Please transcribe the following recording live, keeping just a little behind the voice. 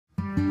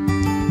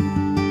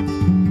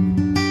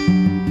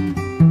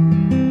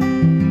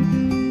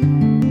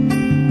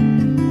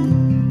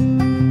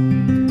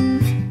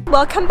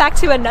welcome back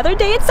to another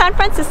day in San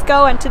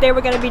Francisco, and today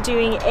we're going to be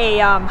doing a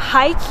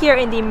hike here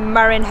in the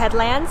Marin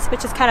Headlands,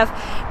 which is kind of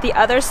the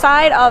other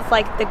side of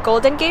like the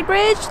Golden Gate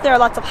Bridge. There are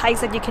lots of hikes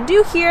that you can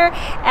do here,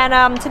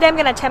 and today I'm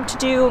going to attempt to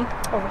do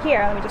over here.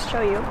 Let me just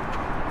show you.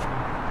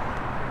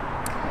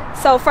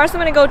 So first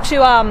I'm going to go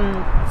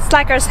to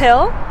Slackers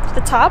Hill to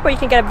the top, where you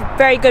can get a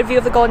very good view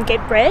of the Golden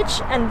Gate Bridge,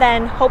 and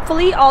then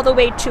hopefully all the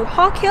way to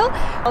Hawk Hill.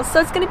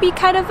 So it's going to be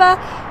kind of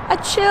a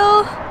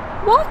chill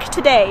walk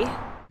today.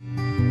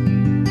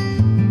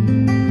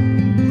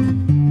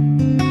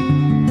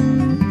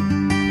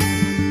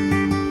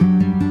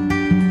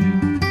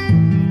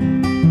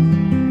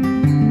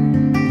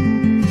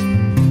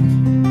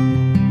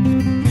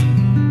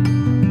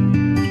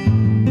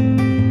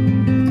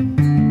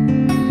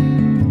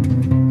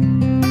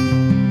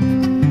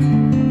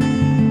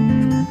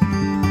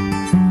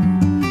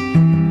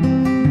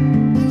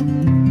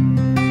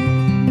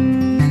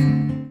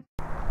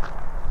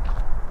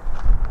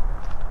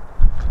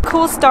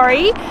 Cool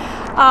story.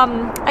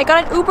 I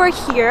got an Uber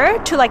here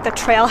to like the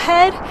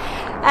trailhead,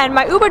 and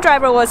my Uber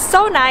driver was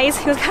so nice.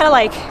 He was kind of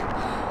like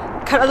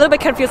a little bit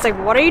confused, like,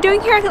 what are you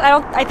doing here?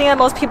 I think that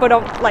most people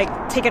don't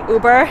like take an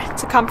Uber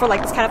to come for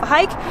like this kind of a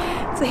hike.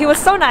 So he was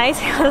so nice.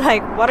 He was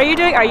like, what are you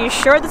doing? Are you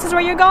sure this is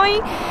where you're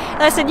going?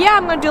 And I said, yeah,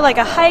 I'm gonna do like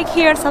a hike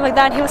here and stuff like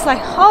that. And he was like,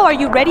 oh, are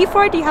you ready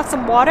for it? Do you have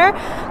some water?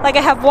 Like,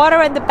 I have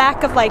water in the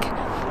back of like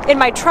in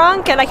my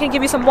trunk, and I can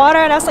give you some water.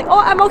 And I was like, oh,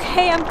 I'm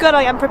okay, I'm good,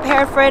 like, I'm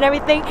prepared for it and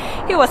everything.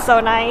 He was so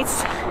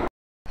nice.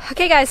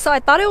 Okay guys, so I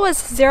thought it was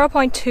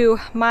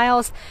 0.2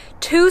 miles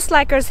to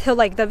Slackers Hill,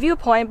 like the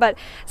viewpoint, but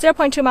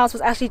 0.2 miles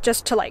was actually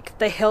just to like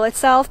the hill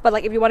itself. But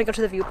like if you want to go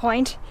to the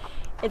viewpoint,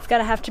 it's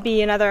gonna have to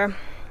be another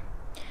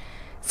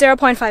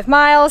 0.5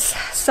 miles,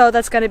 so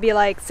that's gonna be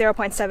like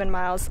 0.7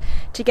 miles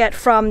to get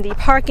from the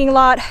parking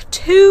lot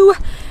to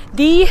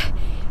the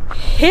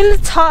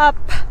hilltop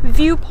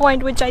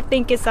viewpoint, which I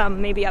think is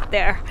maybe up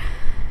there,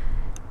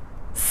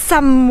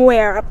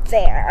 somewhere up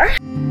there.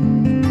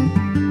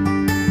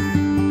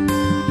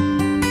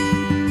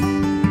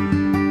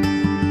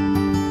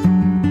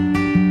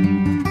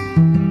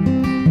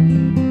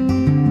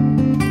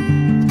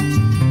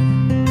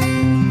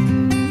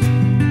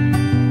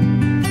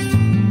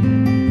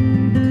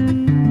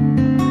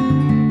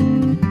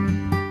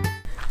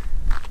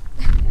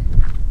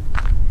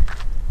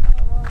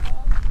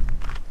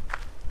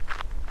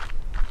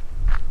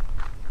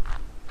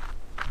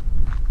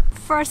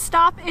 First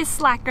stop is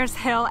Slackers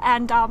Hill,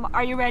 and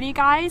are you ready,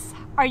 guys?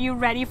 Are you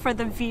ready for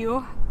the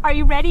view? Are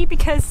you ready?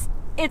 Because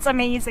it's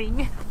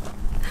amazing.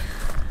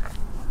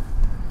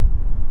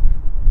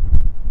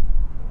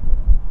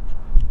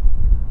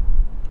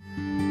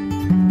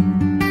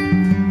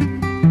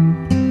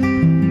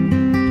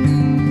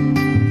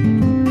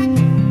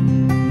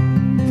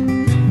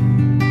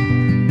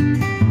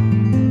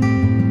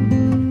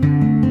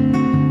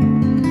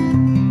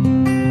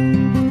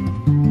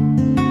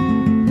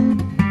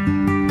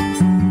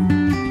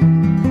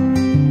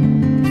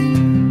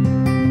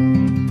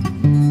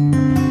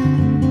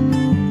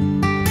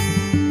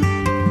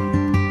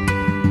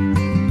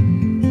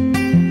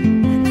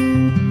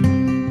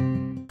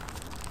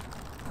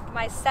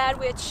 My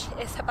sandwich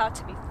is about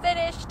to be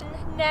finished.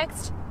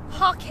 Next,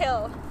 Hawk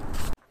Hill.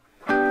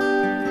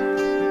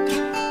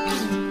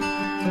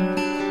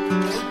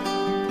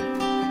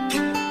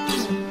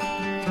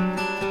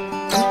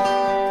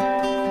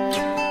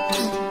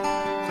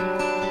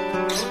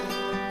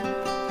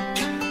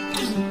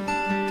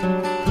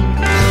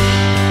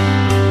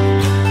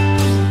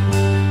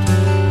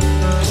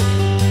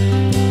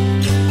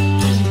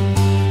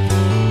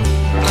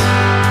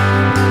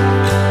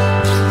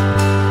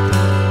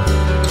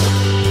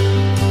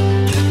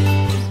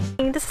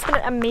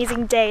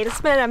 Amazing day. This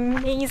has been an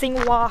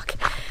amazing walk.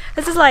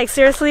 This is like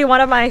seriously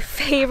one of my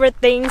favorite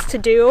things to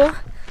do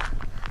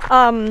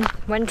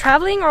when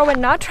traveling or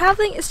when not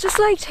traveling. It's just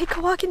like take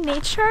a walk in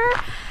nature.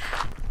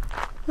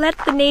 Let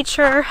the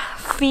nature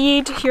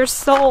feed your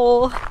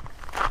soul.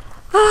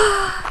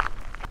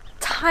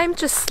 Time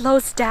just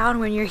slows down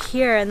when you're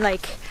here, and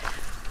like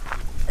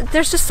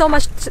there's just so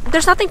much,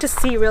 there's nothing to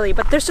see really,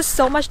 but there's just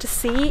so much to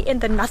see in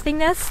the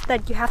nothingness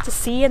that you have to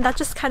see, and that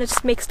just kind of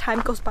just makes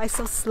time goes by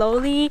so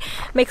slowly,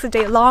 makes the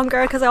day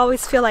longer, because I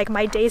always feel like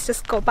my days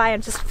just go by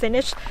and just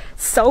finish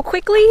so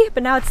quickly.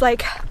 But now it's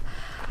like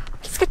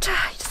you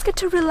just get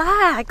to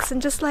relax,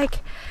 and just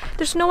like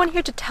there's no one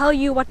here to tell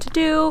you what to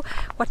do,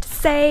 what to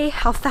say,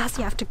 how fast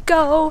you have to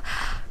go.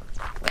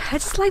 I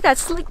just like that.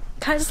 It's like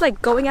kind of just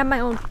like going at my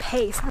own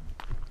pace.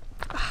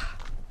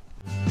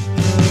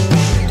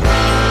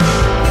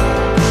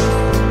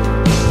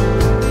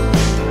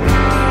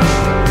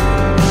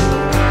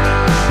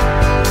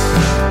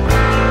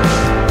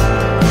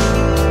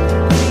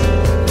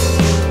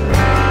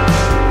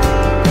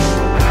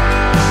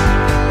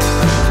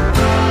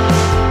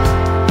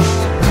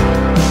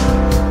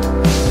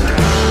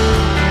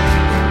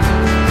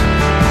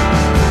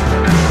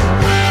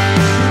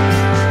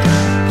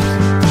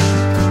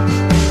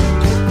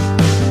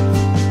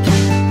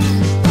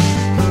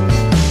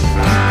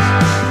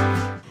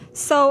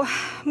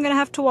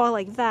 have to walk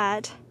like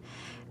that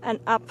and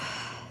up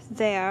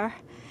there,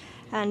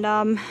 and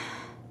I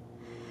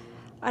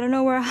don't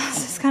know where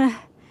else it's gonna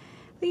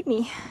lead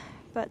me,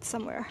 but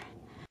somewhere.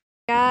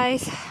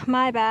 Guys,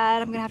 my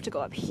bad. I'm gonna have to go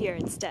up here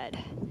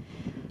instead.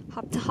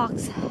 Up to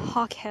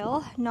Hawk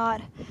Hill,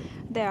 not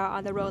there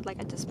on the road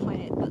like I just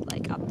pointed, but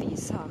like up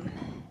these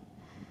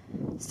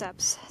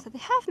steps that they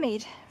have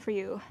made for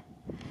you.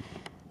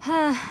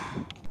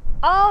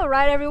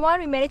 Alright everyone,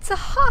 we made it to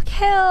Hawk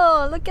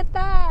Hill! Look at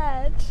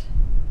that!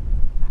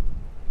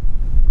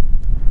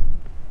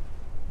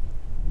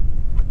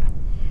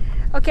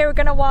 Okay, we're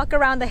gonna walk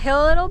around the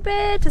hill a little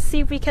bit to see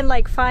if we can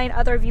like find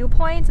other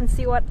viewpoints and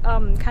see what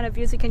kind of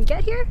views we can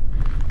get here.